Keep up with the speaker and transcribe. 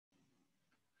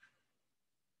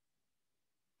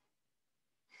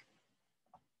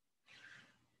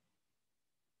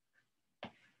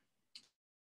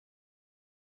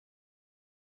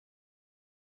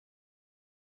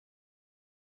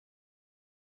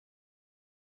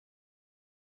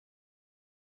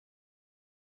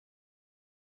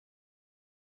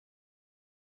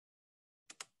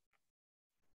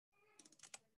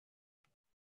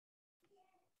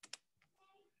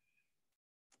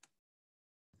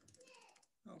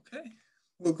Okay,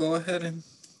 we'll go ahead and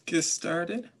get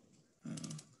started. All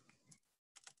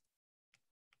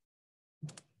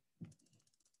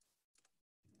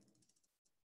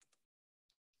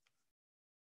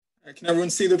right, can everyone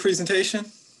see the presentation?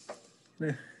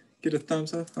 Get a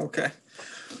thumbs up. Okay.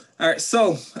 All right,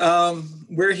 so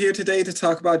we're here today to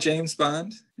talk about James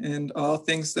Bond and all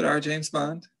things that are James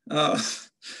Bond.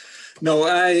 No,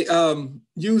 I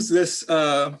use this,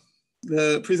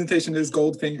 the presentation is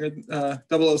Goldfinger,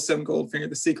 007 Goldfinger,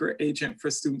 the secret agent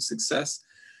for student success.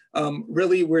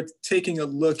 Really, we're taking a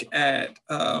look at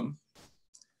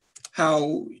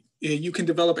how you can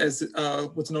develop as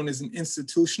what's known as an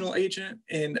institutional agent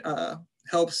and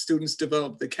help students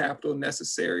develop the capital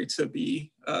necessary to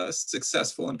be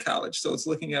successful in college. So it's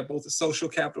looking at both the social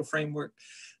capital framework,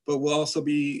 but we'll also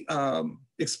be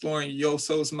exploring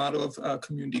Yosso's model of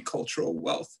community cultural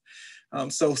wealth.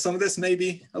 So some of this may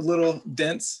be a little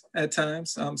dense at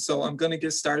times. So I'm gonna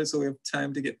get started so we have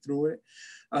time to get through it.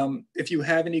 If you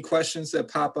have any questions that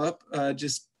pop up,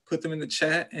 just put them in the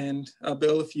chat, and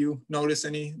Bill, if you notice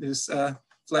any, just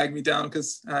flag me down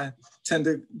because I tend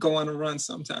to go on a run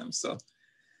sometimes. So,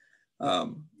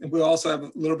 and we'll also have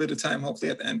a little bit of time,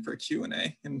 hopefully at the end, for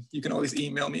Q&A, and you can always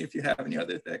email me if you have any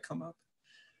other that come up.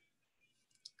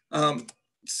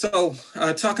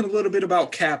 Talking a little bit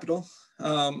about capital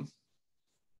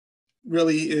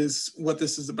really is what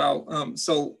this is about.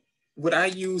 So what I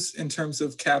use in terms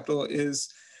of capital is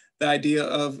the idea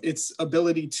of its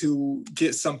ability to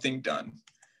get something done.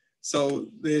 So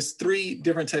there's three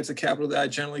different types of capital that I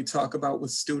generally talk about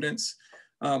with students.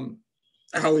 I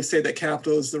always say that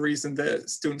capital is the reason that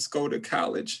students go to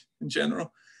college in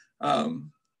general.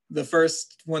 The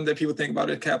first one that people think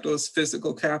about as capital is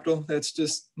physical capital. That's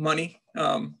just money.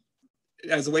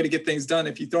 As a way to get things done,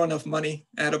 if you throw enough money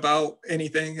at about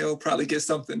anything, it'll probably get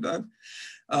something done.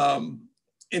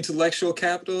 Intellectual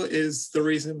capital is the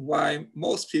reason why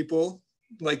most people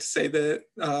like to say that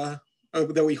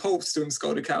that we hope students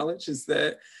go to college, is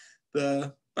that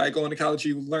by going to college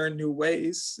you learn new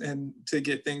ways and to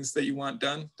get things that you want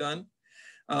done.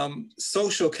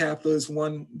 Social capital is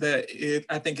one that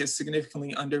I think is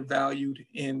significantly undervalued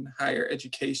in higher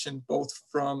education, both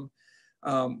from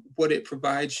what it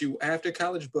provides you after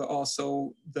college, but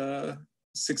also the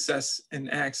success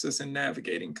and access in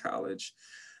navigating college.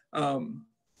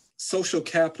 Social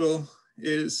capital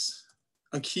is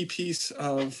a key piece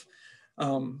of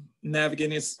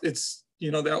navigating. It's you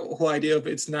know, that whole idea of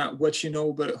it's not what you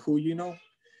know, but who you know.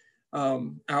 I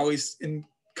always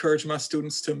encourage my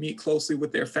students to meet closely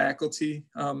with their faculty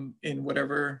in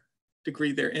whatever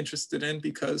degree they're interested in,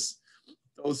 because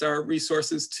those are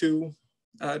resources to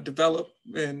develop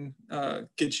and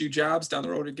get you jobs down the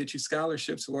road, or get you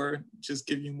scholarships, or just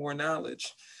give you more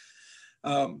knowledge.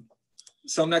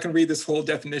 So I'm not going to read this whole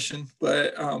definition,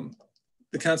 but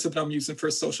the concept I'm using for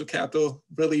social capital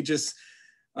really just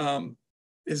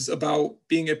is about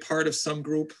being a part of some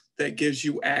group that gives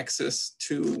you access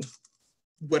to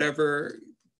whatever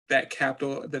that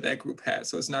capital that group has.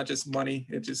 So it's not just money,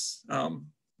 it just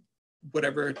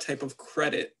whatever type of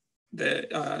credit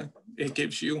that it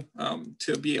gives you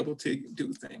to be able to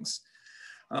do things.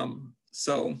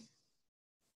 Yeah,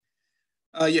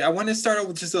 I want to start out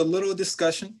with just a little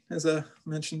discussion, as I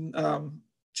mentioned,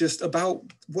 just about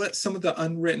what some of the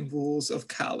unwritten rules of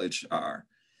college are.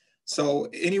 So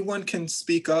anyone can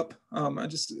speak up. I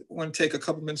just want to take a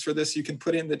couple minutes for this. You can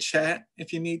put it in the chat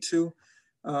if you need to.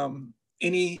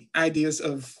 Any ideas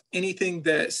of anything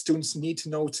that students need to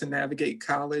know to navigate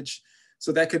college.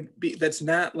 So that could be, that's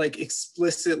not like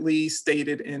explicitly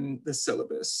stated in the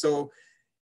syllabus. So,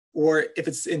 or if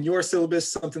it's in your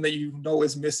syllabus, something that you know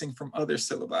is missing from other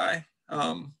syllabi,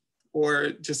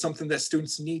 or just something that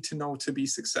students need to know to be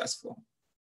successful.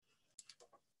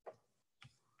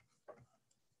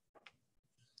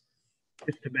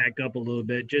 Just to back up a little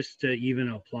bit, just to even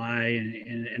apply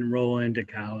and enroll into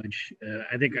college,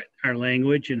 I think our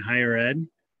language in higher ed,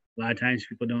 a lot of times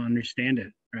people don't understand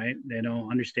it, right? They don't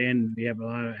understand. We have a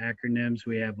lot of acronyms.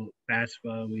 We have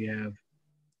FAFSA. We have,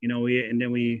 you know, and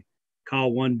then we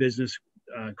call one business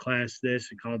class this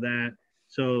and call that.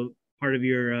 So part of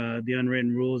your the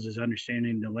unwritten rules is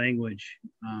understanding the language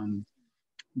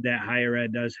that higher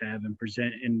ed does have and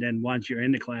present. And then once you're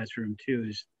in the classroom too,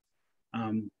 is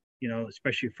you know,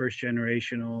 especially first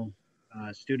generational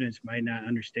students might not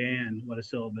understand what a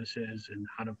syllabus is and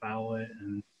how to follow it.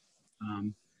 And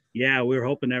yeah, we're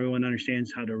hoping everyone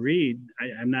understands how to read.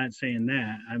 I'm not saying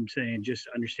that. I'm saying just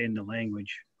understand the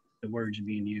language, the words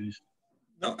being used.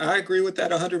 No, I agree with that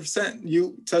 100%.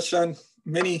 You touched on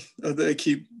many of the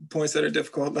key points that are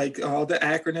difficult. Like all the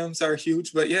acronyms are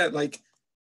huge, but yeah, like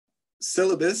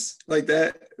syllabus like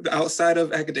that outside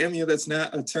of academia. That's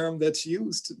not a term that's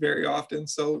used very often.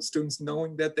 So students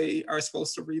knowing that they are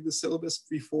supposed to read the syllabus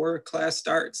before class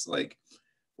starts, like,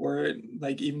 or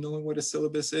like even knowing what a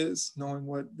syllabus is, knowing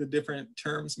what the different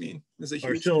terms mean is a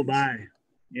huge or syllabi.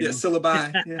 Yeah,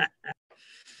 syllabi. Yeah.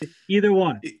 Either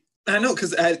one. I know,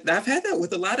 because I've had that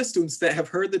with a lot of students that have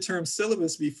heard the term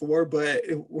syllabus before, but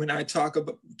when I talk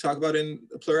about in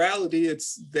plurality,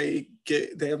 they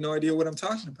have no idea what I'm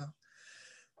talking about.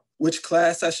 Which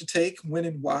class I should take, when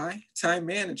and why. Time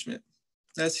management,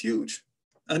 that's huge.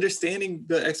 Understanding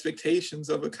the expectations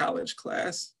of a college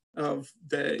class, of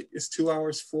that is 2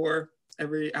 hours for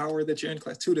every hour that you're in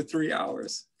class, 2 to 3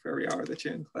 hours for every hour that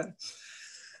you're in class,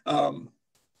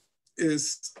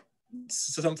 is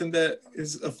something that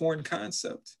is a foreign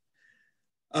concept.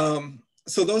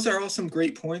 So those are all some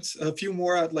great points. A few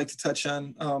more I'd like to touch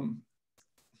on.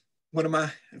 One of my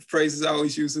phrases I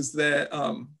always use is that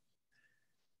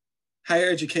higher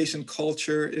education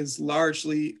culture is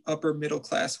largely upper middle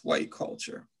class white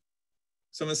culture.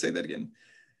 So I'm gonna say that again.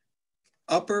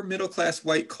 Upper middle class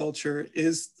white culture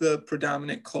is the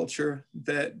predominant culture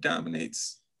that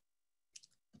dominates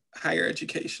higher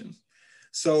education.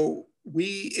 So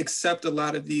we accept a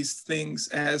lot of these things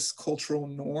as cultural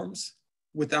norms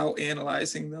without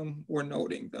analyzing them or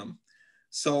noting them.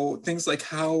 So things like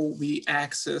how we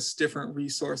access different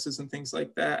resources and things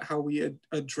like that, how we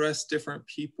address different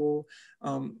people,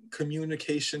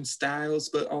 communication styles,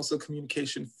 but also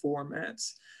communication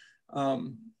formats.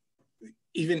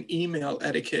 Even email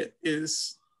etiquette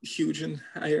is huge in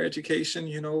higher education,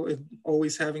 you know,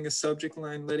 always having a subject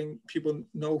line, letting people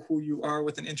know who you are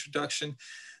with an introduction.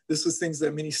 This was things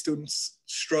that many students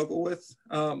struggle with,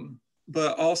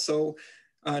 but also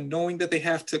knowing that they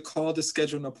have to call to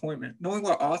schedule an appointment, knowing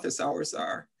what office hours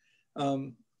are.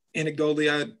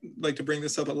 Anecdotally, I'd like to bring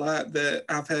this up a lot, that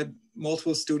I've had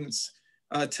multiple students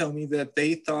tell me that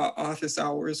they thought office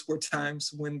hours were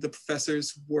times when the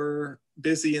professors were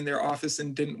busy in their office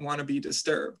and didn't want to be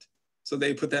disturbed. So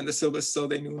they put that in the syllabus so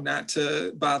they knew not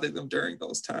to bother them during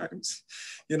those times.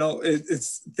 You know,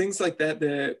 it's things like that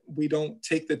that we don't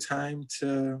take the time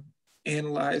to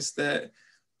analyze, that,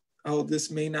 oh, this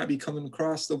may not be coming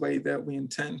across the way that we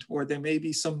intend, or there may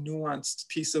be some nuanced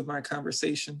piece of my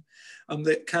conversation.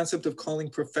 The concept of calling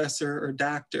professor or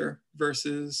doctor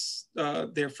versus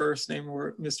their first name,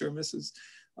 or Mr. or Mrs.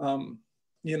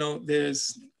 You know,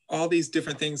 there's all these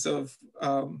different things of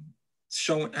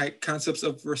showing concepts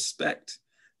of respect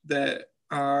that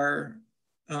are,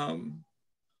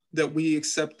 that we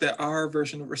accept that our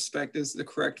version of respect is the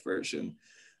correct version.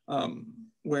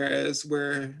 Whereas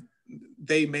where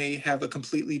they may have a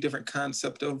completely different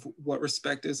concept of what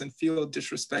respect is and feel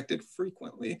disrespected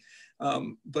frequently,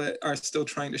 but are still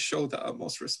trying to show the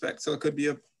utmost respect. So it could be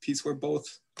a piece where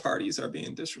both parties are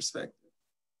being disrespected.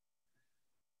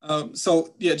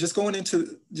 So yeah, just getting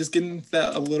into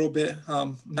that a little bit.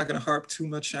 I'm not gonna harp too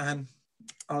much on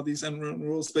all these unwritten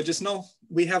rules, but just know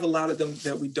we have a lot of them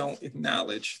that we don't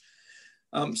acknowledge.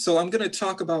 So I'm gonna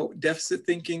talk about deficit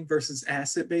thinking versus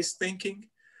asset-based thinking.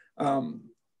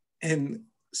 And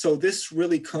so this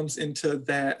really comes into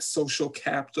that social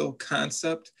capital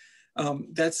concept.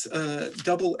 That's a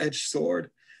double-edged sword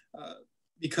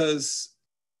because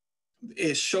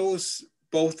it shows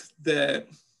both that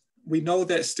we know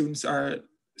that students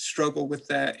struggle with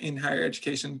that in higher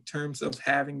education in terms of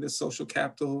having the social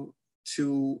capital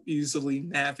to easily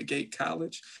navigate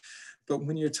college. But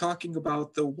when you're talking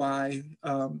about the why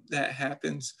that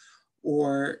happens,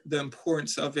 or the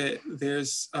importance of it,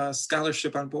 there's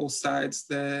scholarship on both sides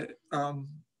that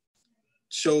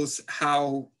shows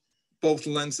how both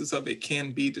lenses of it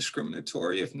can be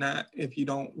discriminatory if you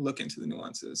don't look into the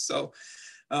nuances. So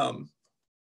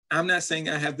I'm not saying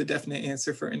I have the definite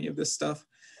answer for any of this stuff.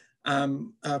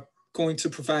 I'm going to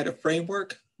provide a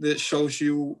framework that shows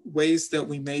you ways that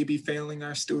we may be failing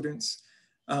our students.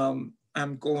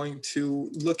 I'm going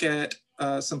to look at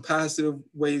some positive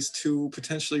ways to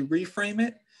potentially reframe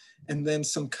it, and then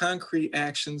some concrete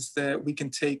actions that we can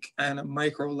take on a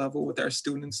micro level with our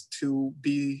students to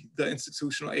be the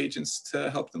institutional agents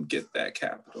to help them get that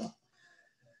capital.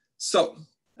 So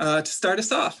to start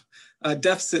us off,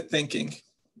 deficit thinking.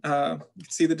 You can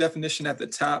see the definition at the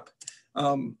top.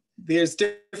 There's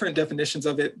different definitions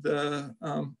of it. The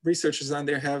researchers on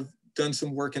there have done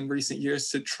some work in recent years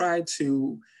to try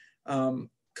to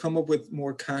come up with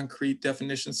more concrete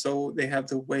definitions so they have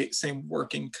the same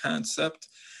working concept.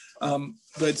 But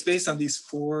it's based on these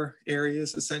 4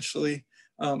 areas, essentially.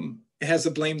 It has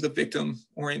a blame the victim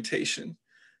orientation.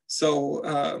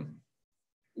 So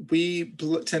we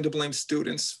tend to blame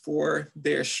students for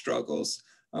their struggles.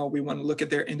 We want to look at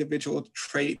their individual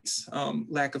traits,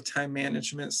 lack of time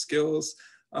management skills,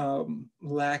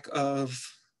 lack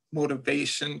of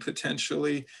motivation,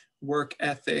 potentially, work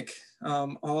ethic,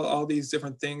 all these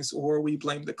different things, or we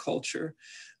blame the culture.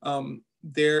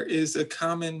 There is a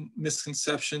common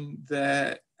misconception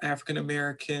that African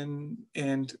American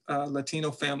and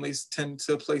Latino families tend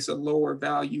to place a lower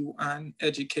value on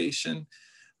education,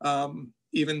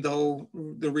 even though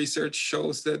the research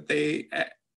shows that they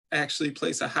actually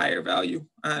place a higher value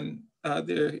on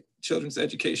their children's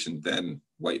education than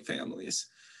white families,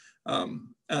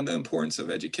 on the importance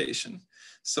of education.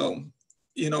 So,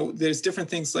 you know, there's different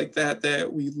things like that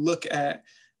that we look at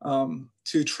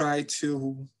to try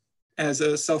to, as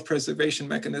a self-preservation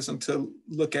mechanism, to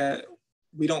look at,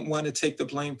 we don't want to take the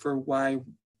blame for why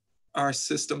our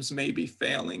systems may be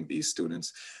failing these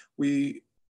students. We,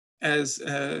 as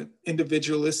an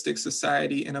individualistic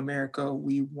society in America,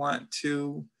 we want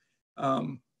to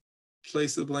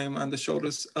place the blame on the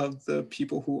shoulders of the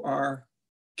people who are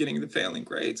getting the failing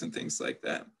grades and things like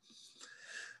that.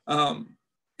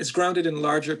 It's grounded in a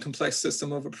larger complex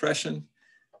system of oppression,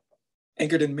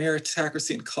 anchored in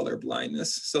meritocracy and color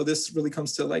blindness. So this really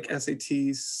comes to like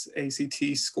SATs,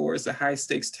 ACT scores, the high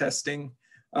stakes testing.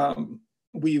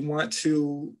 We want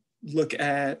to look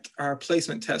at our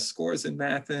placement test scores in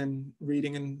math and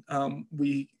reading. And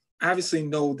we obviously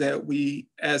know that we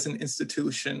as an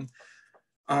institution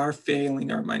are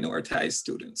failing our minoritized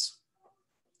students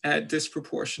at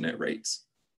disproportionate rates.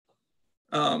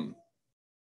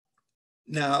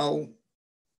 Now,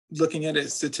 looking at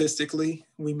it statistically,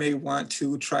 we may want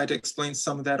to try to explain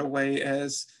some of that away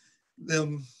as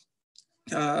them,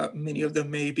 many of them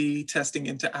may be testing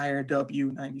into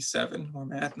IRW 97 or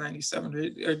Math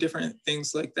 97 or different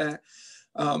things like that.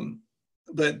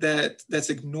 But that's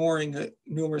ignoring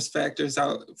numerous factors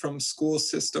out from school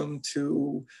system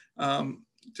to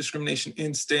discrimination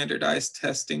in standardized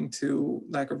testing to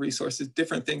lack of resources,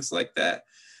 different things like that.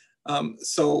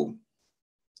 So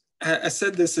I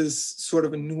said this is sort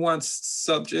of a nuanced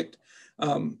subject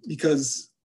because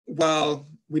while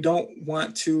we don't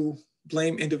want to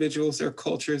blame individuals or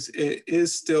cultures, it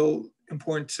is still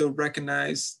important to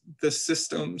recognize the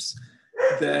systems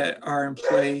that are in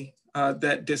play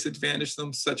that disadvantage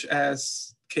them, such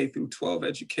as K through 12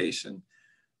 education.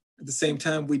 At the same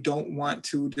time, we don't want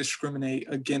to discriminate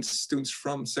against students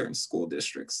from certain school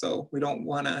districts. So we don't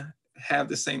want to have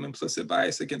the same implicit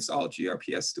bias against all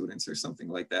GRPS students or something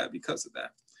like that because of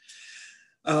that.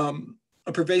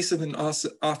 A pervasive and also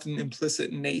often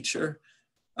implicit nature.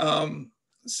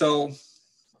 So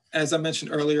as I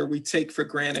mentioned earlier, we take for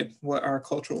granted what our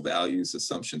cultural values,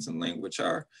 assumptions, and language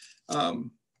are.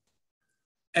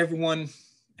 Everyone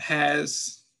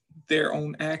has their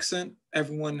own accent.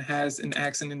 Everyone has an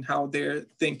accent in how they're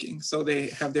thinking. So they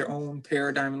have their own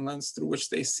paradigm and lens through which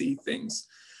they see things.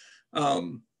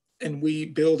 And we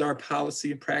build our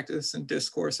policy and practice and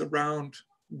discourse around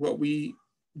what we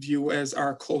view as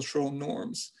our cultural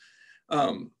norms.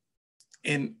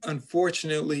 And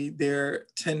unfortunately, there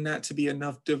tend not to be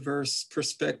enough diverse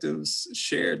perspectives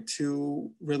shared to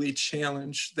really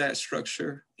challenge that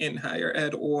structure in higher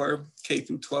ed or K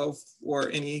through 12 or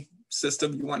any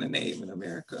system you want to name in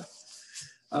America.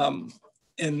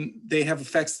 And they have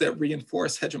effects that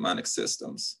reinforce hegemonic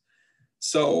systems.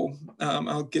 So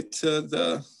I'll get to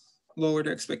the lowered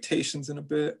expectations in a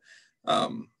bit,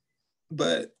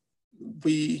 but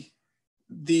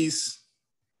this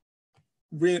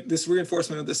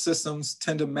reinforcement of the systems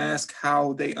tend to mask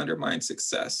how they undermine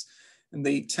success, and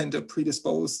they tend to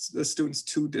predispose the students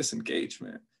to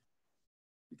disengagement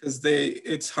because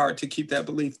it's hard to keep that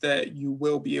belief that you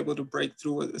will be able to break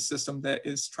through a system that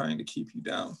is trying to keep you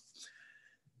down.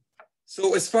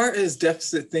 So as far as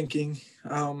deficit thinking,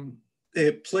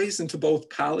 it plays into both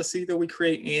policy that we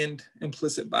create and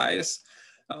implicit bias.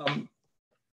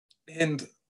 And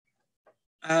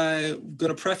I'm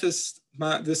going to preface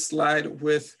this slide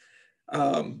with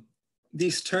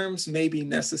these terms may be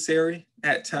necessary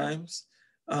at times,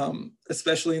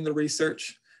 especially in the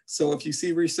research. So if you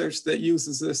see research that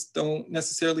uses this, don't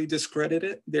necessarily discredit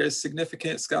it. There's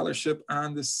significant scholarship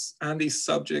on these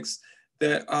subjects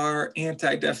that are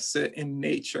anti-deficit in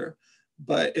nature,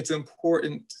 but it's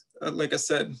important, like I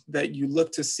said, that you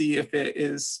look to see if it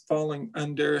is falling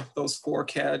under those four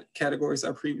categories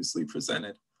I previously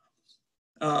presented.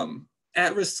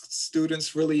 At-risk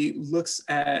students really looks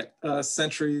at a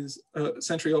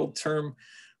century-old term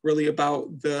really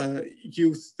about the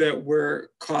youth that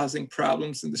were causing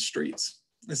problems in the streets,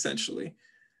 essentially.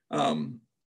 And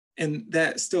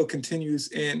that still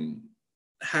continues in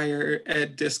higher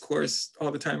ed discourse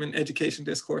all the time, in education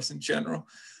discourse in general.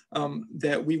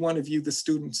 that we want to view the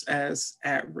students as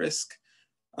at risk.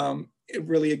 It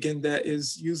really, again, that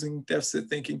is using deficit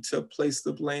thinking to place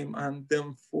the blame on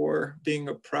them for being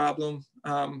a problem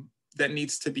that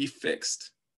needs to be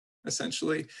fixed,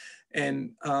 essentially.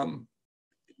 And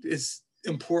it's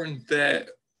important that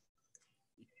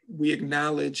we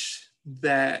acknowledge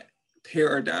that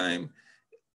paradigm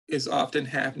is often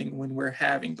happening when we're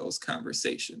having those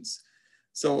conversations.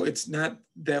 So it's not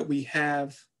that we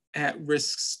have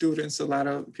at-risk students. A lot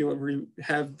of people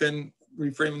have been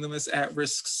reframing them as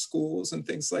at-risk schools and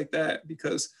things like that,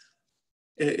 because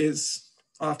it is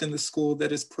often the school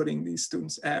that is putting these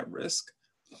students at risk.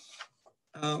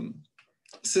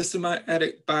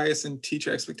 Systematic bias and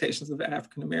teacher expectations of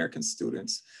African-American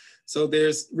students. So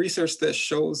there's research that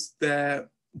shows that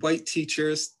white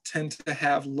teachers tend to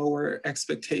have lower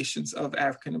expectations of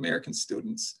African-American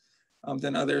students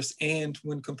than others, and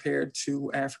when compared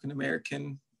to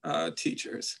African-American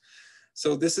teachers.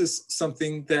 So this is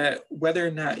something that, whether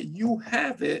or not you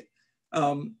have it,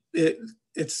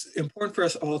 it's important for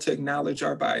us all to acknowledge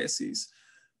our biases.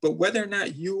 But whether or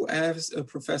not you as a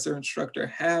professor or instructor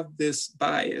have this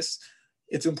bias,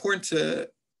 it's important to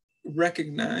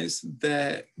recognize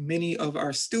that many of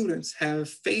our students have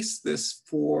faced this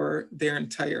for their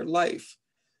entire life.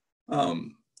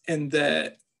 And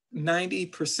that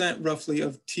 90% roughly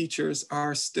of teachers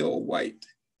are still white,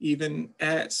 even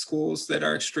at schools that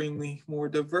are extremely more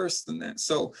diverse than that.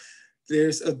 So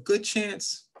there's a good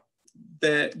chance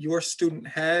that your student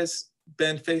has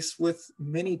been faced with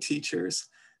many teachers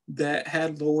that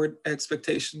had lowered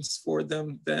expectations for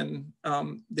them than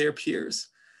their peers.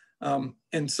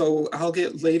 And so I'll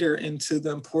get later into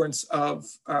the importance of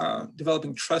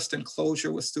developing trust and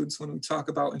closure with students when we talk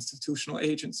about institutional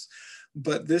agents.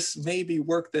 But this may be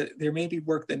work that, there may be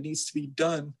work that needs to be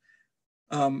done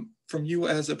from you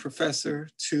as a professor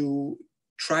to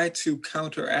try to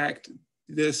counteract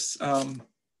this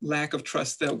lack of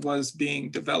trust that was being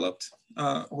developed,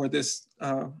 or this,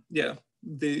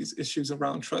 these issues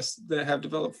around trust that have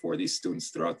developed for these students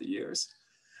throughout the years.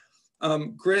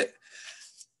 Grit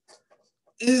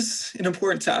is an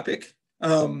important topic.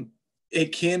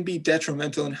 It can be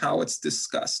detrimental in how it's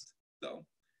discussed, though.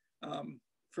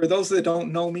 For those that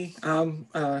don't know me, I'm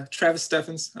Travis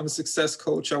Steffens. I'm a success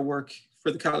coach. I work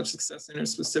for the College Success Center,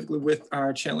 specifically with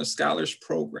our Chandler Scholars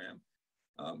program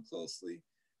closely.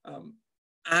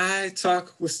 I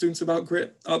talk with students about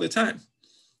grit all the time.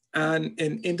 On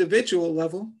an individual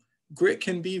level, grit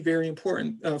can be very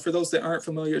important. For those that aren't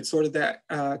familiar, it's sort of that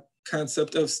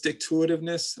concept of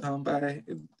stick-to-itiveness by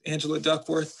Angela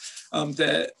Duckworth,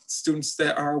 that students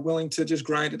that are willing to just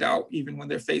grind it out even when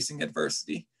they're facing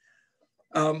adversity.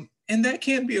 And that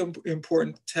can be an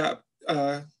important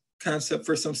concept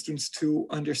for some students to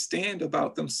understand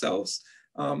about themselves,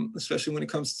 especially when it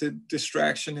comes to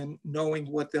distraction and knowing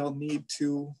what they'll need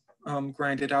to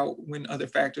grind it out when other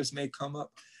factors may come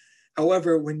up.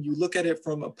 However, when you look at it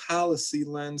from a policy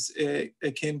lens, it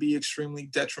can be extremely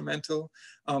detrimental.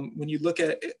 When you look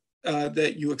at it,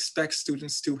 that you expect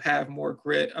students to have more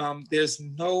grit, there's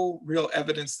no real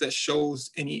evidence that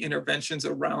shows any interventions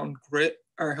around grit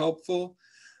are helpful.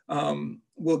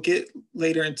 We'll get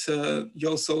later into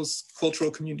Yosso's cultural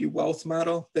community wealth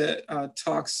model that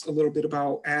talks a little bit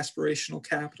about aspirational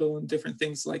capital and different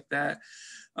things like that,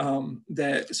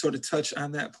 that sort of touch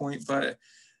on that point. But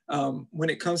when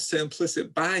it comes to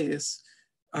implicit bias,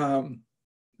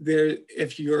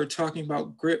 if you're talking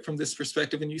about grit from this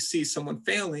perspective and you see someone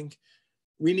failing,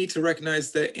 we need to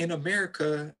recognize that in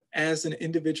America, as an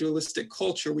individualistic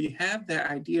culture, we have that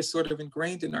idea sort of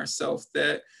ingrained in ourselves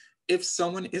that if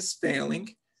someone is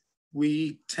failing,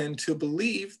 we tend to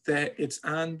believe that it's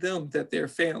on them that they're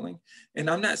failing. And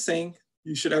I'm not saying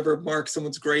you should ever mark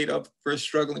someone's grade up for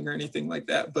struggling or anything like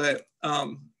that, but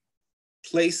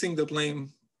placing the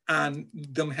blame on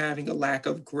them having a lack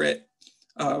of grit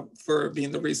for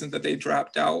being the reason that they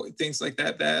dropped out, things like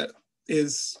that, that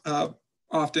is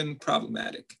often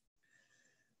problematic.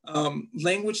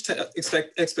 Language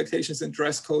expectations and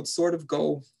dress codes sort of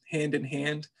go hand in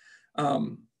hand.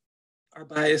 Our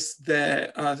bias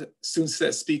that students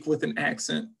that speak with an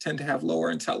accent tend to have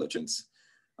lower intelligence.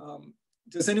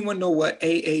 Does anyone know what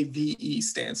AAVE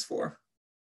stands for?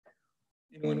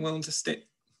 Anyone willing to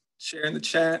share in the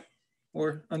chat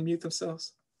or unmute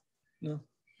themselves? No?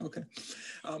 Okay.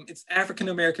 It's African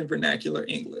American Vernacular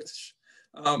English.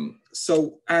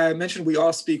 So I mentioned we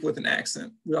all speak with an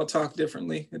accent. We all talk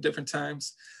differently at different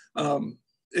times.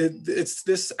 It's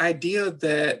this idea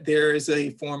that there is a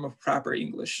form of proper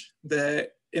English,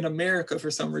 that in America, for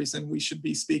some reason, we should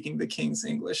be speaking the King's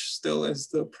English still as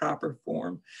the proper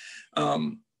form.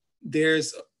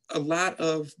 There's a lot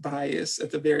of bias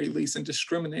at the very least and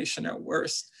discrimination at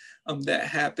worst that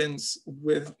happens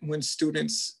when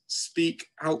students speak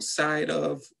outside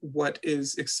of what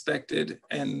is expected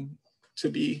and to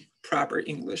be proper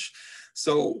English.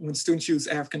 So when students use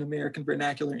African American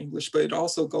vernacular English, but it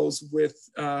also goes with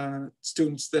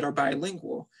students that are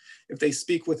bilingual. If they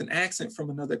speak with an accent from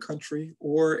another country,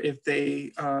 or if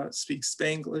they speak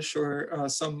Spanglish or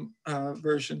some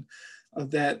version of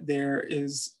that, there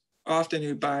is often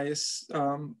a bias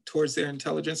towards their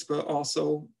intelligence, but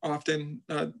also often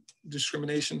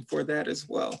discrimination for that as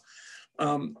well.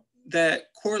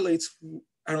 That correlates,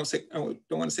 I don't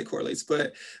want to say correlates,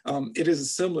 but it is a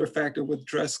similar factor with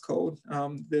dress code.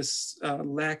 This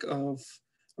lack of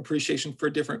appreciation for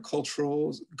different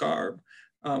cultural garb,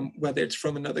 whether it's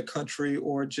from another country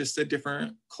or just a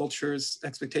different culture's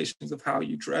expectations of how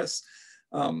you dress.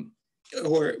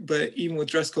 But even with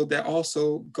dress code, that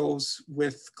also goes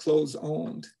with clothes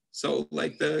owned. So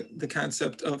like the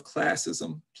concept of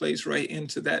classism plays right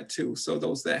into that too. So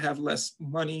those that have less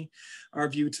money are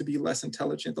viewed to be less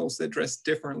intelligent. Those that dress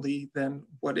differently than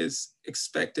what is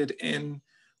expected in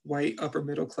white upper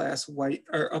middle class white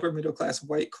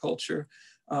culture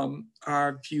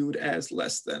are viewed as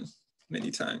less than many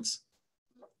times.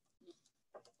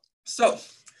 So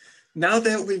now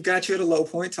that we've got you at a low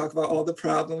point, talk about all the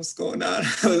problems going on,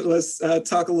 let's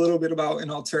talk a little bit about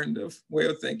an alternative way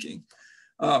of thinking.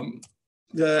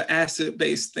 The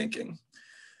asset-based thinking.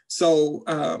 So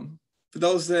for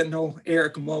those that know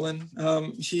Eric Mullen,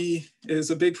 he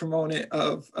is a big proponent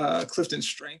of Clifton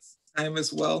Strengths. I am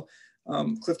as well.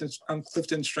 I'm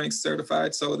Clifton Strengths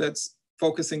certified, so that's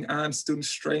focusing on student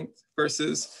strength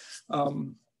versus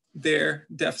their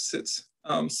deficits.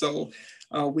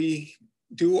 We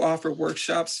do offer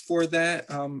workshops for that.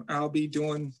 I'll be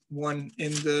doing one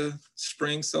in the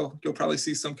spring, so you'll probably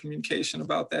see some communication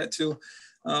about that too.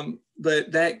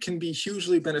 But that can be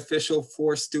hugely beneficial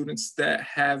for students that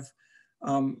have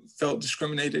felt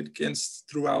discriminated against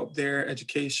throughout their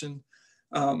education.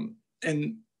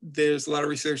 And there's a lot of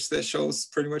research that shows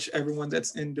pretty much everyone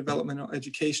that's in developmental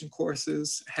education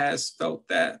courses has felt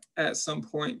that at some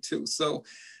point too. So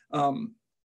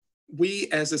we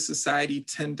as a society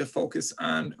tend to focus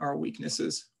on our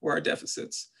weaknesses or our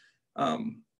deficits.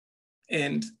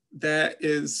 And that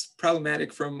is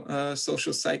problematic from a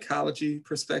social psychology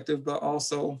perspective, but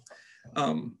also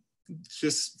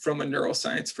just from a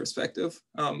neuroscience perspective.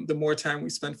 The more time we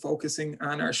spend focusing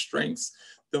on our strengths,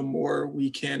 the more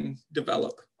we can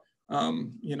develop.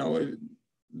 I'm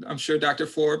sure Dr.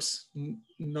 Forbes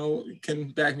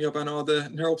can back me up on all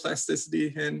the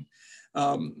neuroplasticity and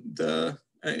the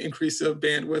increase of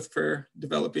bandwidth for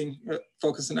developing,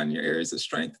 focusing on your areas of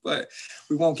strength, but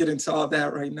we won't get into all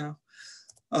that right now.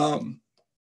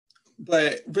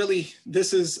 But really,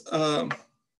 this is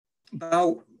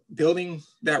about building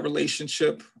that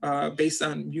relationship based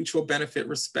on mutual benefit,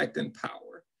 respect, and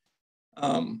power,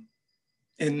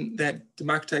 and that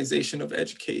democratization of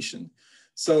education.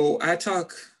 So I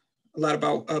talk a lot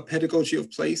about pedagogy of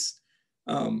place.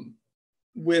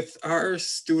 With our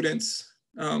students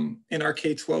in our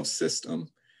K-12 system,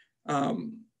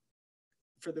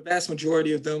 for the vast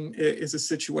majority of them, it is a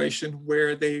situation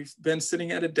where they've been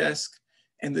sitting at a desk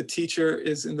and the teacher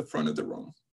is in the front of the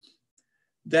room.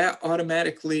 That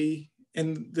automatically,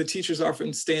 and the teacher's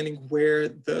often standing where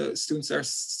the students are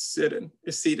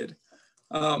seated.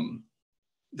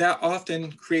 That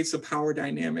often creates a power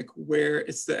dynamic where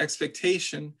it's the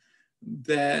expectation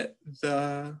that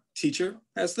the teacher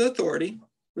has the authority,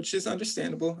 which is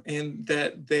understandable, and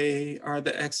that they are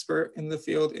the expert in the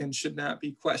field and should not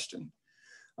be questioned.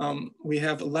 We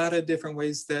have a lot of different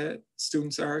ways that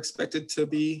students are expected to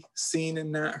be seen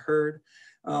and not heard.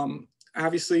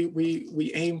 Obviously,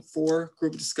 we aim for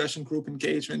group discussion, group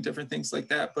engagement, different things like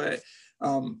that, but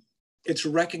it's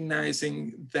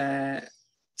recognizing that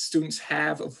students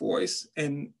have a voice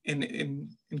and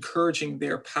encouraging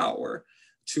their power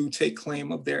to take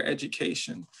claim of their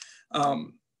education.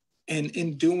 And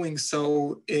in doing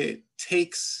so, it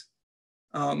takes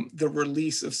the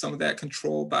release of some of that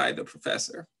control by the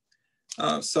professor.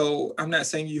 So I'm not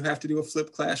saying you have to do a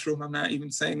flipped classroom. I'm not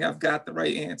even saying I've got the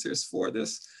right answers for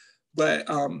this, but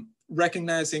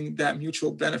recognizing that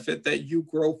mutual benefit, that you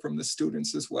grow from the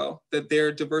students as well, that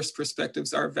their diverse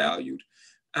perspectives are valued.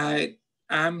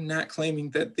 I'm not claiming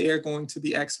that they're going to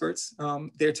be experts.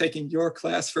 They're taking your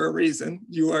class for a reason.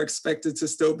 You are expected to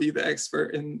still be the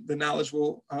expert and the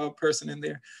knowledgeable person in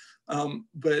there.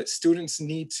 But students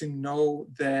need to know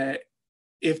that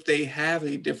if they have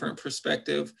a different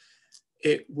perspective,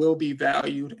 it will be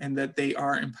valued and that they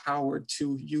are empowered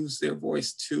to use their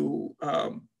voice to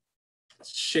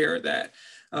share that.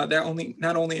 that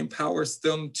not only empowers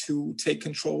them to take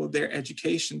control of their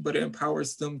education, but it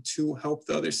empowers them to help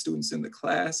the other students in the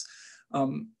class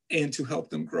and to help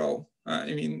them grow.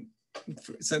 I mean,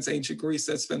 since ancient Greece,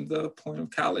 that's been the point of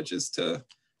college, is to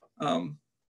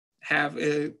have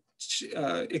a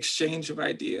exchange of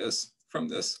ideas from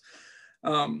this.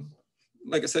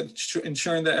 Like I said,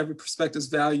 ensuring that every perspective is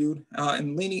valued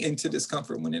and leaning into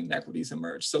discomfort when inequities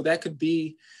emerge. So that could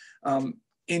be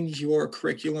in your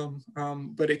curriculum,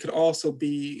 but it could also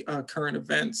be current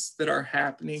events that are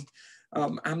happening.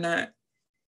 I'm not,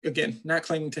 again, not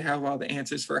claiming to have all the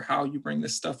answers for how you bring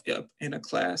this stuff up in a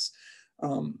class,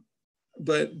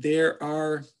 but there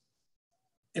are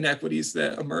inequities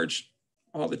that emerge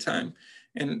all the time.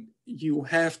 And you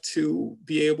have to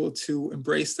be able to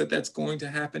embrace that that's going to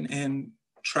happen and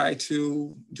try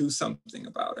to do something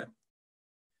about it.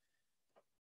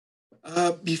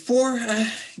 Before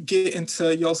I get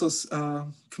into Yosso's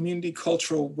community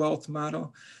cultural wealth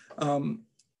model, I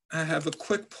have a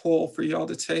quick poll for y'all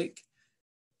to take.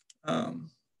 So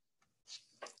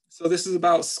this is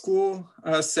about school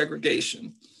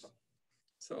segregation.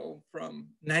 So from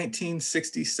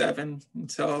 1967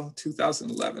 until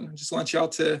 2011, I just want y'all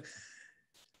to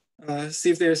see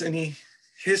if there's any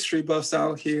history buffs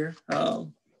out here, but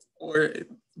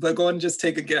go ahead and just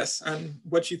take a guess on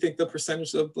what you think the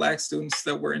percentage of Black students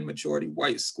that were in majority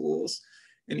white schools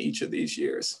in each of these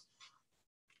years.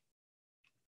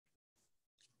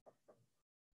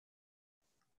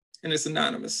 And it's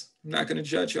anonymous. I'm not going to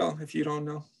judge y'all if you don't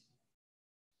know.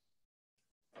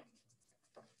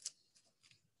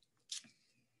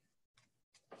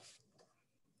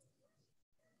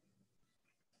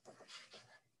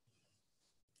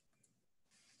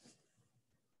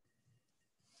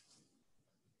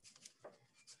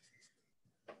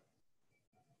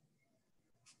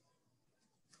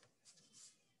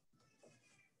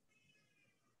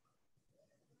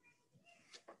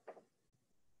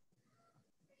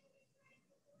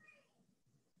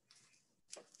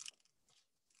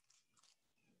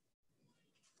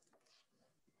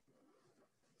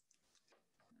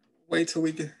 Wait till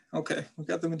we get, okay, we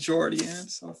got the majority in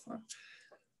so far.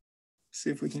 See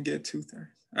if we can get 2/3.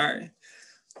 All right.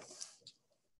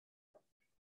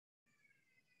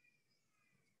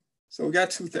 So we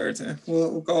got 2/3 in.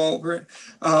 We'll go over it.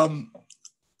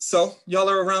 So y'all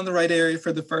are around the right area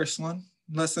for the first one,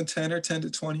 less than 10 or 10 to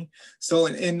 20. So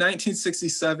in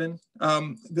 1967,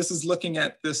 this is looking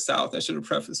at the South. I should have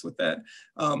prefaced with that.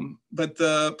 But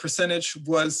the percentage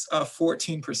was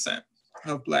 14%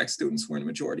 of Black students were in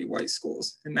majority white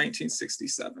schools in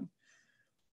 1967.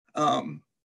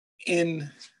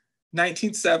 In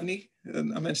 1970,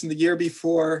 I mentioned the year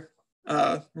before,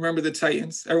 remember the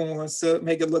Titans. Everyone wants to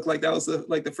make it look like that was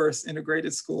like the first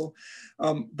integrated school,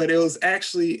 but it was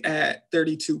actually at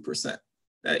 32%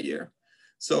 that year.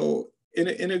 So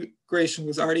integration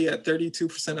was already at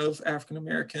 32% of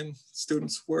African-American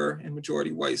students were in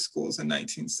majority white schools in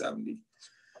 1970.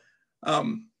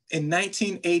 In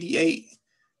 1988,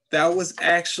 that was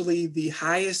actually the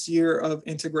highest year of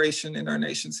integration in our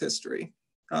nation's history.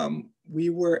 We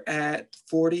were at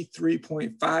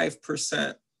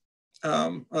 43.5%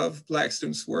 of Black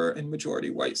students were in majority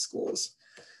white schools.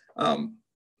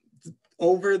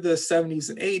 Over the 70s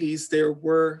and 80s, there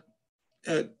were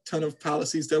a ton of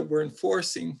policies that were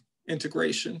enforcing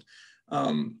integration.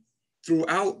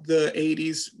 Throughout the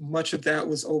 80s, much of that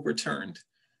was overturned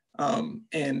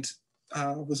and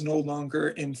was no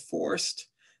longer enforced.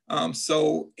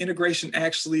 So integration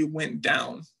actually went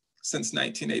down since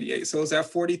 1988. So it was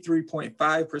at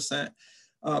 43.5%.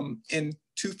 In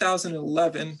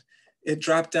 2011, it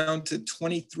dropped down to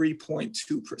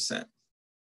 23.2%.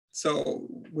 So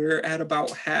we're at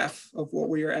about half of what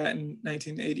we were at in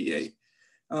 1988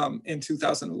 in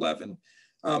 2011.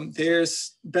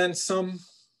 There's been some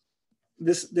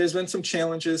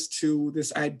challenges to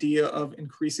this idea of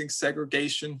increasing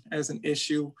segregation as an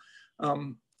issue.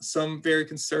 Some very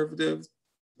conservative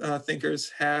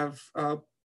thinkers have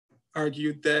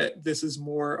argued that this is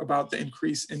more about the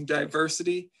increase in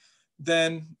diversity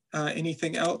than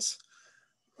anything else.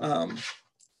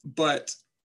 But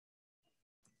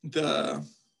the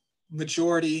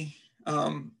majority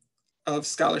of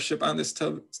scholarship on this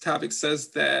topic says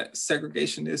that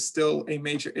segregation is still a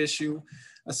major issue,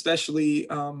 especially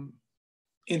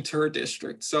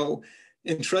inter-district. So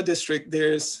intra-district,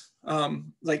 there's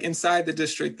like inside the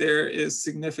district, there is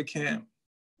significant,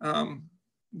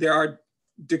 there are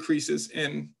decreases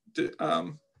in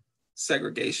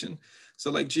segregation.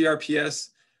 So like GRPS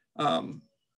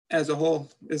as a whole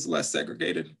is less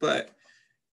segregated, but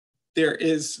there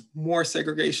is more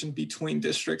segregation between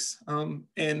districts,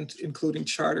 and including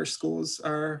charter schools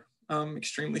are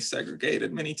extremely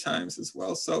segregated many times as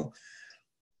well. So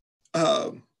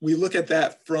we look at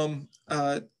that from,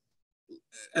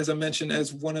 as I mentioned,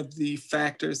 as one of the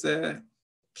factors that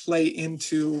play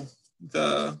into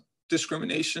the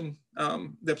discrimination,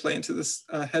 that play into this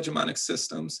hegemonic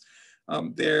systems.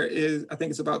 There is, I think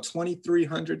it's about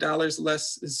 $2,300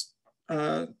 less is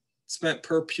spent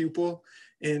per pupil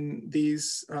in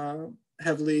these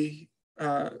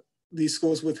these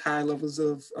schools with high levels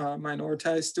of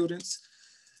minoritized students.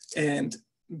 And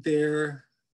there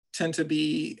tend to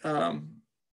be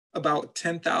about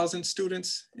 10,000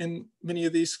 students in many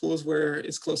of these schools, where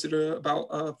it's closer to about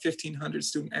 1,500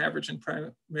 student average in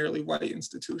primarily white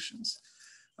institutions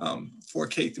for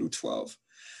K through 12.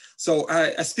 So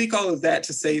I speak all of that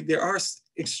to say there are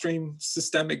extreme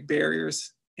systemic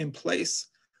barriers in place,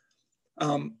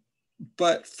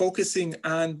 but focusing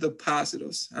on the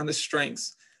positives, on the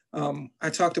strengths. I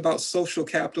talked about social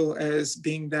capital as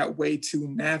being that way to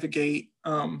navigate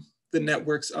the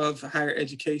networks of higher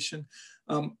education.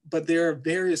 But there are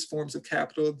various forms of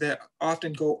capital that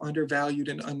often go undervalued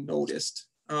and unnoticed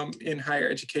in higher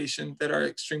education that are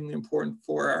extremely important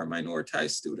for our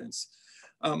minoritized students.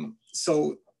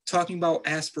 So talking about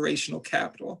aspirational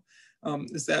capital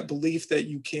is that belief that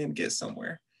you can get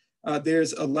somewhere.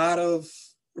 There's a lot of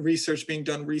research being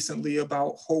done recently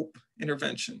about hope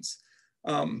interventions.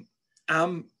 I'm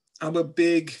a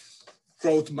big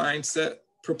growth mindset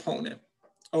proponent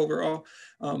overall,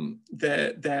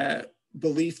 that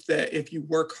belief that if you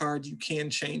work hard, you can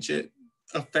change it,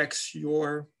 affects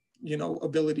your,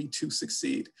 ability to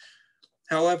succeed.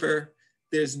 However,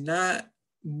 there's not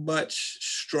much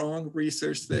strong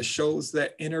research that shows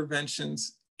that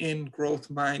interventions in growth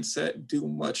mindset do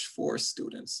much for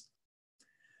students.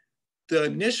 The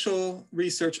initial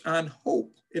research on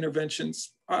hope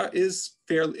interventions is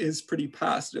pretty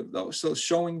positive though. So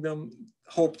showing them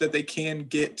hope that they can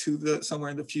get to somewhere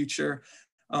in the future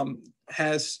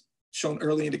has shown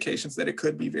early indications that it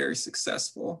could be very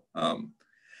successful.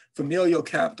 Familial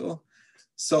capital,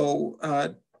 so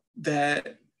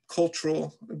that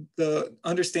the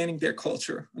understanding their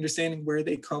culture, understanding where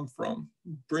they come from,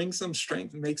 brings them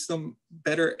strength, makes them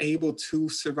better able to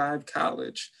survive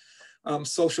college.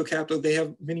 Social capital, they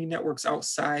have many networks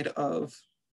outside of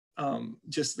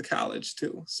just the college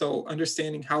too. So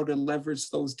understanding how to leverage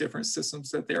those different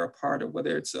systems that they're a part of,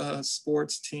 whether it's a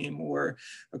sports team or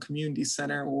a community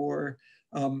center or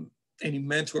any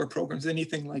mentor programs,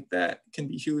 anything like that can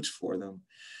be huge for them.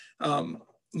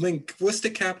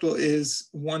 Linguistic capital is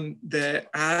one that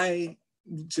I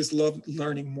just love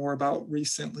learning more about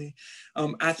recently.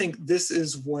 I think this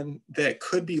is one that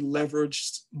could be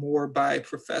leveraged more by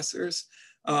professors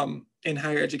in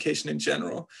higher education in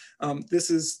general. This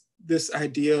is this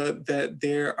idea that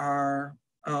there are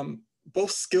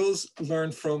both skills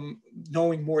learned from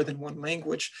knowing more than one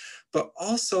language, but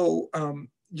also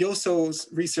Yosso's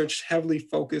research heavily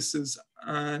focuses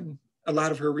on, a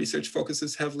lot of her research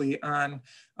focuses heavily on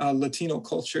Latino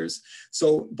cultures.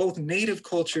 So both native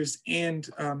cultures and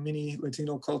many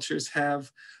Latino cultures have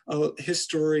a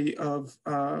history of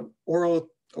oral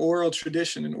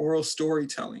tradition and oral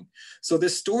storytelling. So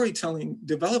this storytelling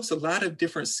develops a lot of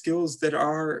different skills that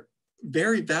are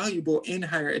very valuable in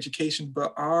higher education,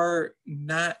 but are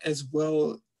not as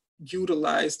well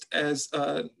utilized as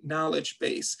a knowledge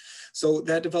base. So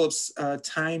that develops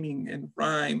timing and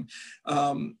rhyme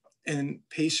and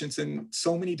patience, and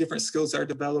so many different skills are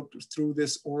developed through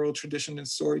this oral tradition and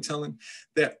storytelling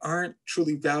that aren't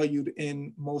truly valued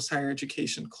in most higher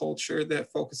education culture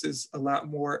that focuses a lot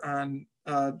more on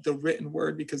the written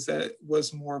word, because that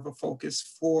was more of a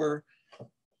focus for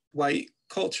white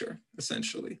culture,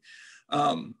 essentially.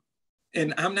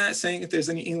 And I'm not saying if there's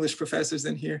any English professors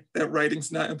in here that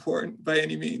writing's not important by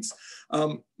any means,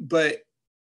 but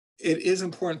it is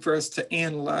important for us to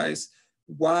analyze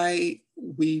why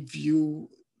we view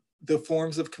the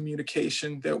forms of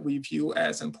communication that we view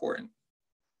as important,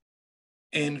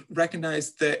 and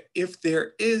recognize that if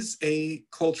there is a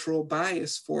cultural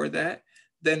bias for that,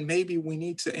 then maybe we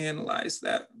need to analyze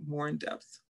that more in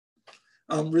depth.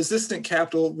 Resistant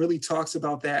capital really talks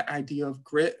about that idea of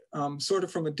grit, sort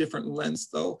of from a different lens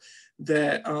though,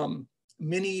 that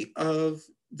many of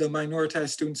the minoritized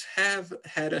students have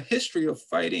had a history of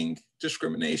fighting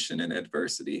discrimination and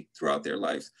adversity throughout their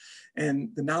lives. And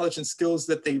the knowledge and skills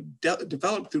that they've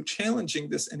developed through challenging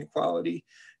this inequality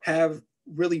have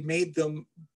really made them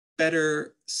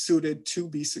better suited to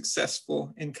be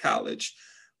successful in college.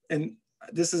 And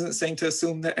this isn't saying to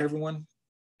assume that everyone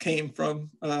came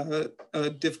from a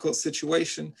difficult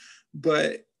situation,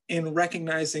 but in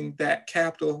recognizing that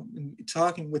capital and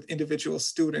talking with individual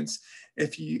students,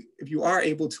 if you are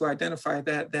able to identify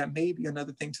that, that may be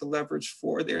another thing to leverage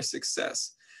for their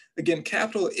success. Again,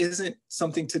 capital isn't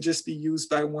something to just be used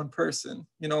by one person,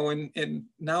 you know, and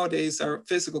nowadays our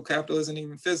physical capital isn't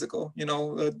even physical, you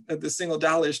know, the single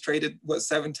dollar is traded, what,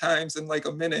 7 times in like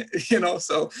a minute, you know,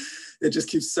 so it just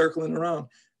keeps circling around.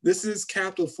 This is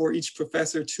capital for each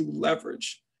professor to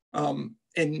leverage.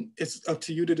 And it's up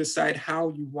to you to decide how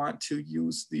you want to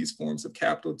use these forms of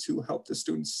capital to help the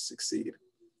students succeed.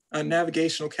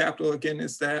 Navigational capital, again,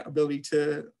 is that ability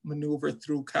to maneuver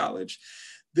through college.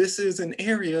 This is an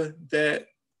area that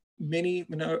many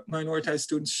minoritized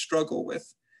students struggle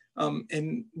with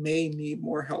and may need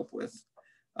more help with.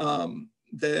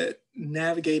 The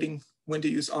navigating when to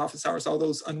use office hours, all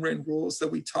those unwritten rules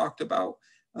that we talked about,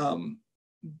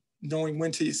 knowing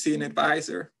when to see an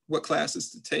advisor, what classes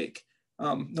to take,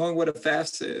 knowing what a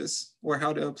FAFSA is or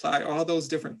how to apply, all those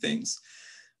different things.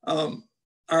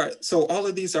 So all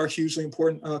of these are hugely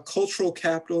important. Cultural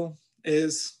capital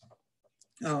is,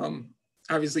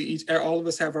 obviously, all of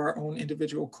us have our own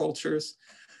individual cultures.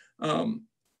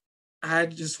 I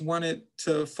just wanted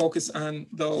to focus on,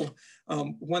 though,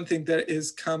 one thing that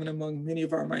is common among many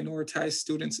of our minoritized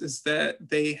students is that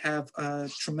they have a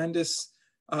tremendous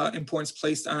importance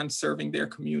placed on serving their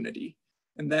community.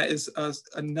 And that is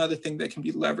another thing that can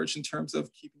be leveraged in terms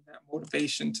of keeping that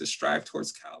motivation to strive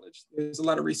towards college. There's a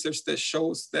lot of research that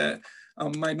shows that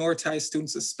minoritized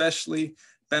students especially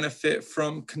benefit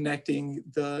from connecting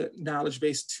the knowledge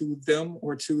base to them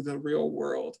or to the real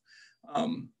world.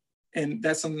 And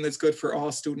that's something that's good for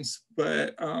all students,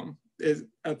 but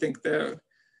I think the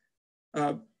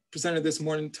presenter this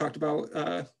morning talked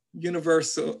about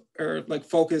universal or like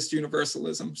focused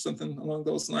universalism, something along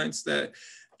those lines, that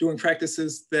doing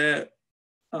practices that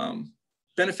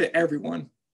benefit everyone,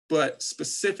 but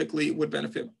specifically would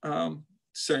benefit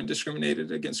certain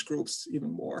discriminated against groups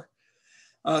even more.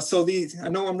 So I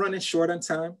know I'm running short on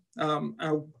time.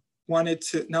 I wanted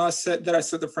to, now I set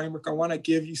the framework, I want to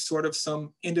give you sort of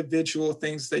some individual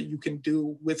things that you can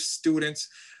do with students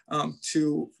on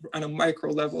a micro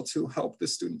level to help the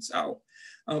students out.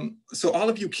 So all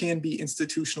of you can be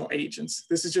institutional agents.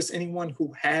 This is just anyone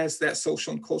who has that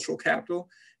social and cultural capital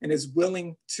and is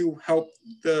willing to help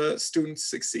the students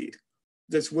succeed,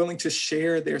 that's willing to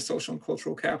share their social and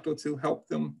cultural capital to help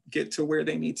them get to where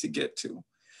they need to get to.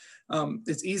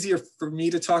 It's easier for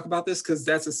me to talk about this because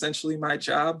that's essentially my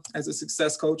job as a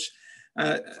success coach.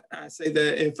 I say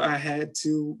that if I had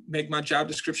to make my job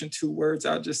description 2 words,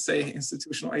 I'd just say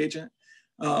institutional agent.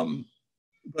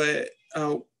 But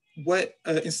what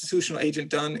an institutional agent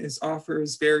does is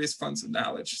offers various funds of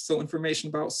knowledge. So information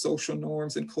about social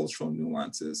norms and cultural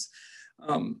nuances.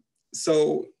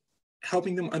 So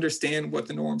helping them understand what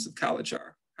the norms of college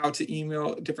are, how to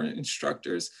email different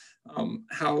instructors,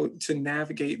 how to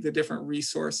navigate the different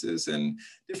resources and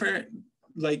different,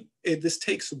 this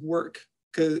takes work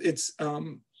because it's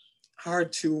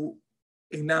hard to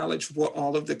acknowledge what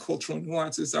all of the cultural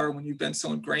nuances are when you've been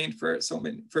so ingrained for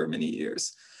many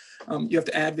years. You have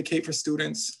to advocate for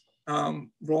students,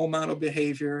 role model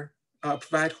behavior,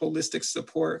 provide holistic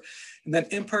support, and then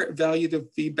impart value to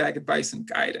feedback, advice, and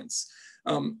guidance.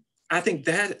 I think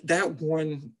that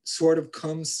one sort of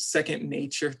comes second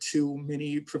nature to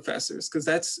many professors because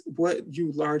that's what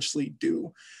you largely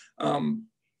do.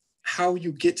 How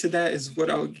you get to that is what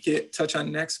I'll touch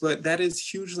on next, but that is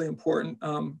hugely important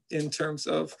in terms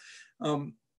of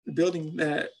building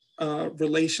that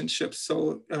relationship,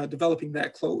 so developing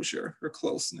that closure or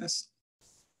closeness.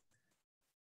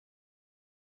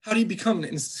 How do you become an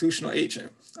institutional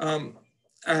agent?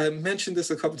 I mentioned this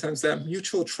a couple of times, that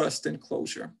mutual trust and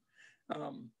closure.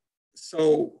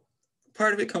 So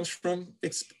part of it comes from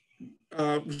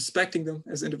respecting them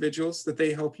as individuals, that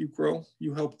they help you grow,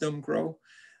 you help them grow,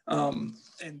 and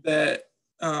that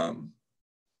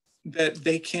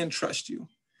they can trust you.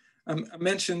 I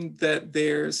mentioned that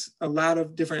there's a lot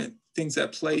of different things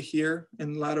at play here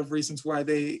and a lot of reasons why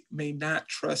they may not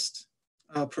trust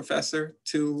a professor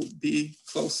to be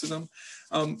close to them.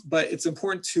 But it's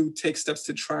important to take steps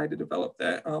to try to develop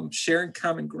that. Sharing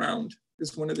common ground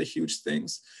is one of the huge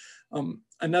things.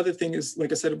 Another thing is,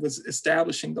 like I said, was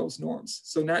establishing those norms.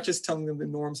 So not just telling them the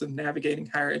norms of navigating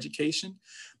higher education,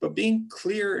 but being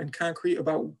clear and concrete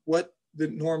about what the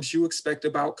norms you expect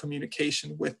about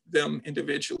communication with them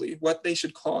individually, what they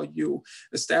should call you,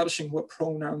 establishing what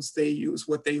pronouns they use,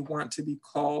 what they want to be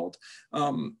called,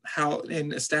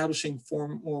 and establishing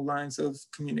formal lines of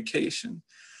communication.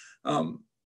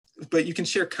 But you can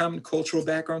share common cultural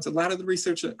backgrounds. A lot of the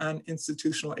research on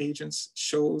institutional agents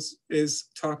is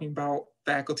talking about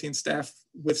faculty and staff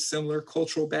with similar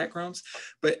cultural backgrounds,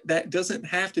 but that doesn't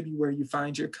have to be where you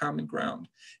find your common ground.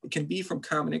 It can be from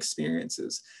common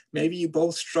experiences. Maybe you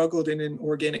both struggled in an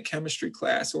organic chemistry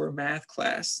class or a math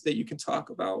class that you can talk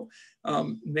about.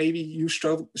 Maybe you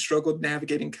struggled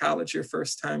navigating college your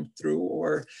first time through,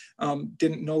 or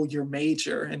didn't know your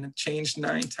major and changed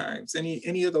 9 times.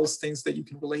 Any of those things that you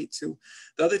can relate to.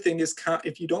 The other thing is,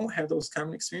 if you don't have those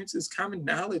common experiences, common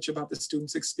knowledge about the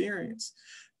student's experience,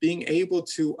 being able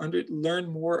to learn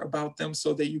more about them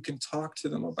so that you can talk to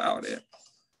them about it.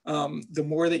 The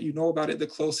more that you know about it, the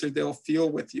closer they'll feel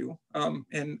with you,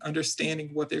 and understanding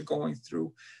what they're going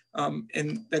through.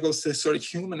 And that goes to sort of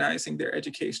humanizing their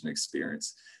education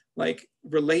experience, like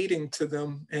relating to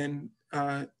them and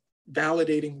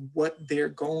validating what they're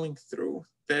going through,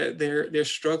 that they're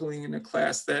struggling in a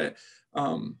class, that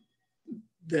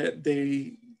that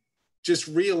they just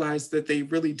realize that they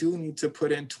really do need to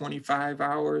put in 25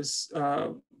 hours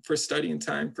for studying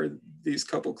time for these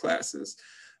couple classes.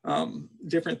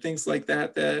 Different things like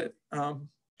that, that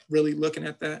really looking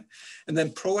at that. And then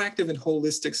proactive and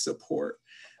holistic support.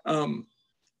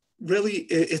 Really,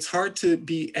 it's hard to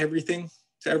be everything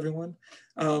to everyone.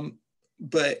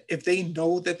 But if they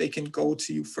know that they can go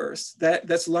to you first,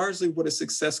 that's largely what a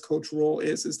success coach role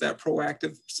is that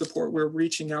proactive support. We're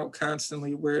reaching out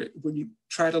constantly, where you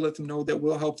try to let them know that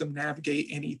we'll help them navigate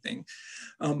anything.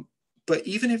 But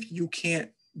even if you can't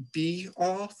be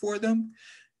all for them,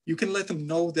 you can let them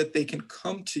know that they can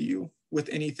come to you with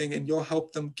anything, and you'll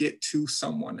help them get to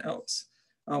someone else.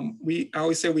 I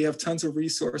always say we have tons of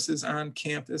resources on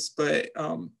campus, but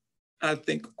I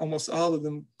think almost all of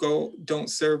them don't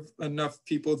serve enough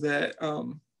people that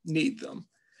need them.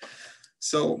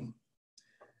 So I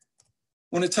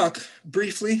want to talk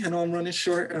briefly, I know I'm running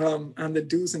short, on the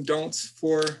do's and don'ts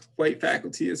for white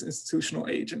faculty as institutional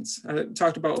agents. I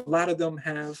talked about a lot of them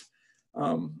have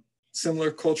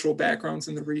similar cultural backgrounds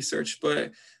in the research,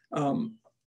 but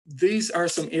these are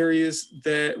some areas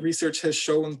that research has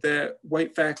shown that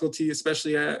white faculty,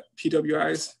 especially at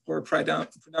PWIs or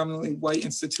predominantly white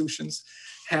institutions,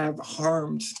 have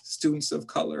harmed students of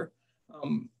color.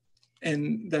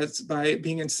 And that's by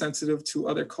being insensitive to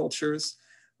other cultures,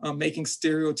 making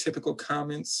stereotypical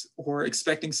comments, or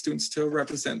expecting students to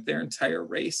represent their entire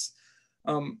race.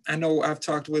 I know I've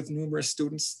talked with numerous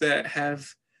students that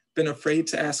have been afraid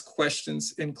to ask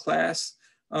questions in class,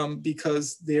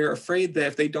 because they're afraid that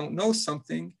if they don't know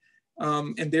something,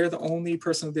 and they're the only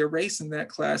person of their race in that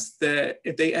class, that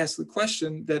if they ask the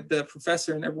question, that the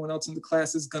professor and everyone else in the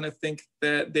class is going to think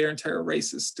that their entire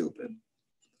race is stupid.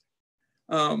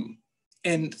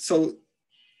 And so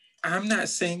I'm not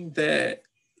saying that,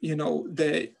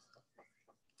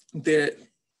 that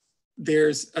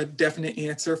there's a definite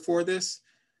answer for this,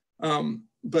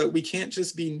 but we can't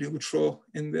just be neutral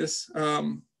in this.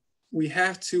 We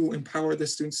have to empower the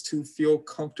students to feel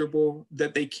comfortable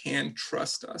that they can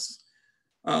trust us.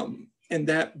 And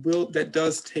that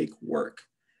does take work.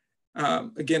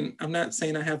 Again, I'm not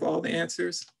saying I have all the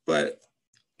answers, but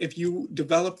if you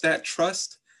develop that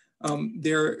trust,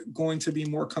 they're going to be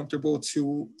more comfortable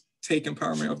to take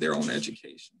empowerment of their own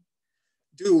education.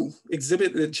 Do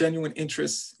exhibit the genuine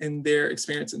interest in their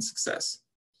experience and success.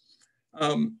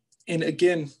 And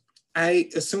again, I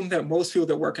assume that most people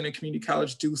that work in a community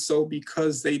college do so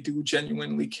because they do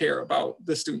genuinely care about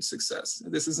the student success.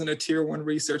 This isn't a tier 1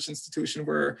 research institution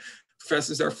where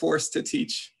professors are forced to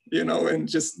teach, and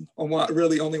just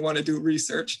really only want to do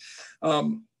research.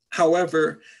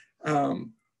 However,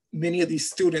 many of these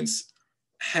students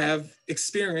have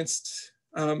experienced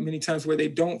many times where they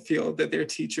don't feel that their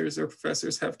teachers or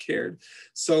professors have cared.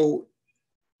 So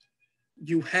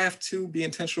you have to be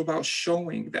intentional about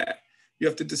showing that. You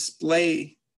have to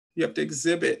display, you have to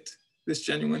exhibit this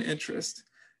genuine interest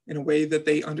in a way that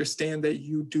they understand that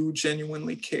you do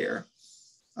genuinely care.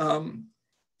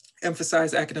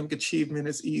 Emphasize academic achievement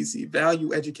is easy.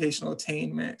 Value educational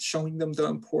attainment, showing them the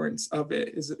importance of it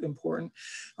is important.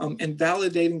 And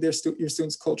validating your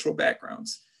students' cultural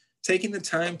backgrounds. Taking the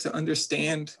time to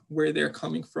understand where they're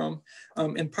coming from.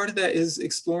 And part of that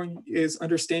is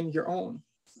understanding your own.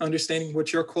 Understanding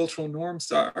what your cultural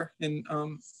norms are, and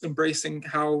embracing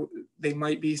how they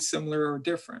might be similar or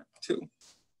different too.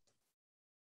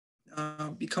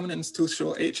 Becoming an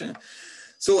institutional agent.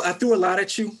 So I threw a lot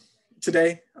at you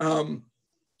today.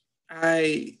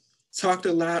 I talked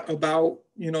a lot about,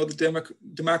 the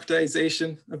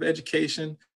democratization of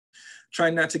education,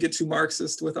 trying not to get too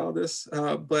Marxist with all this,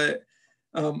 but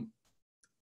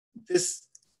this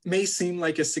may seem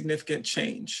like a significant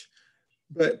change.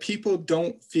 But people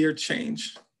don't fear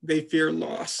change, they fear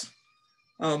loss.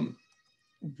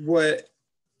 What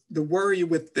the worry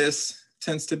with this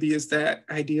tends to be is that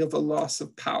idea of a loss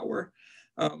of power.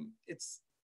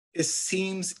 It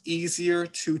seems easier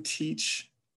to teach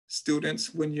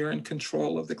students when you're in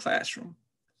control of the classroom.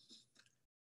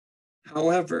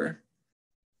 However,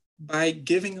 by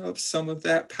giving up some of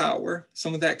that power,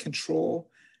 some of that control,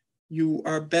 you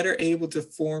are better able to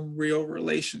form real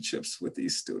relationships with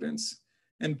these students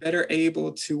and better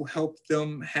able to help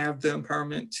them have the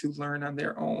empowerment to learn on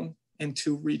their own and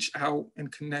to reach out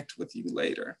and connect with you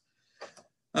later.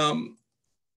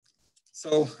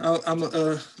 So I'm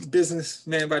a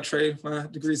businessman by trade. My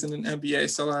degree's in an MBA,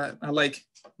 so I like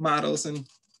models and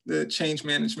the change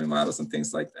management models and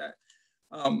things like that.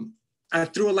 I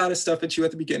threw a lot of stuff at you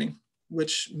at the beginning,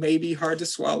 which may be hard to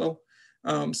swallow.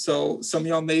 So some of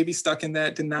y'all may be stuck in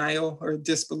that denial or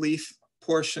disbelief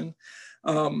portion.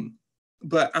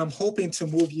 But I'm hoping to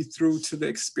move you through to the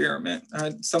experiment.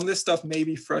 Some of this stuff may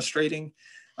be frustrating.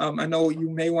 I know you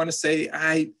may want to say,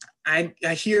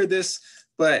 I hear this,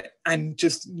 but I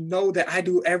just know that I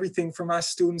do everything for my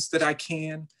students that I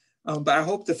can. But I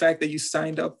hope the fact that you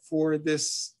signed up for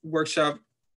this workshop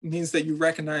means that you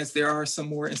recognize there are some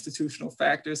more institutional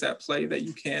factors at play that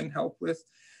you can help with.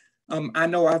 I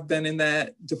know I've been in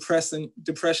that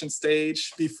depression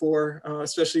stage before,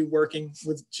 especially working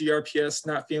with GRPS,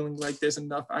 not feeling like there's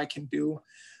enough I can do.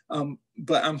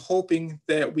 But I'm hoping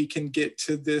that we can get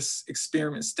to this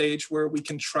experiment stage where we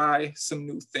can try some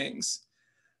new things.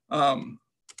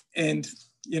 And,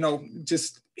 you know,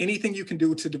 just anything you can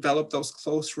do to develop those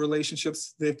close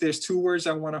relationships. If there's two words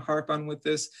I want to harp on with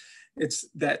this, it's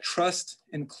that trust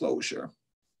and closure.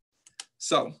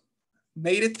 So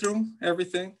made it through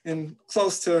everything and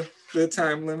close to the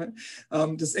time limit.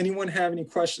 Does anyone have any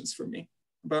questions for me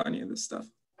about any of this stuff?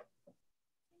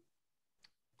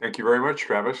 Thank you very much,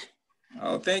 Travis.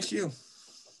 Oh, thank you.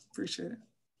 Appreciate it.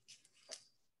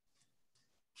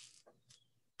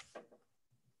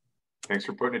 Thanks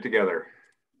for putting it together.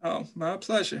 Oh, my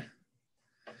pleasure.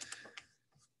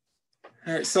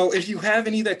 All right, so if you have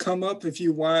any that come up, if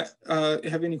you want,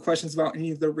 have any questions about any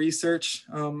of the research,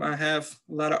 I have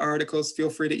a lot of articles,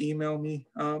 feel free to email me.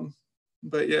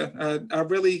 But yeah, I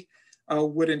really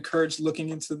would encourage looking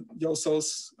into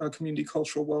Yosso's community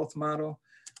cultural wealth model.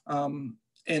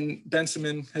 And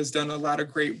Benjamin has done a lot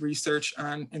of great research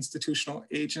on institutional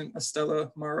agent,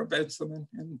 Estella Mara Benjamin,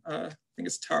 and I think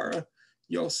it's Tara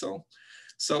Yosso.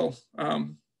 So,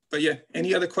 but yeah,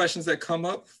 any other questions that come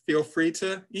up, feel free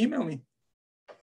to email me.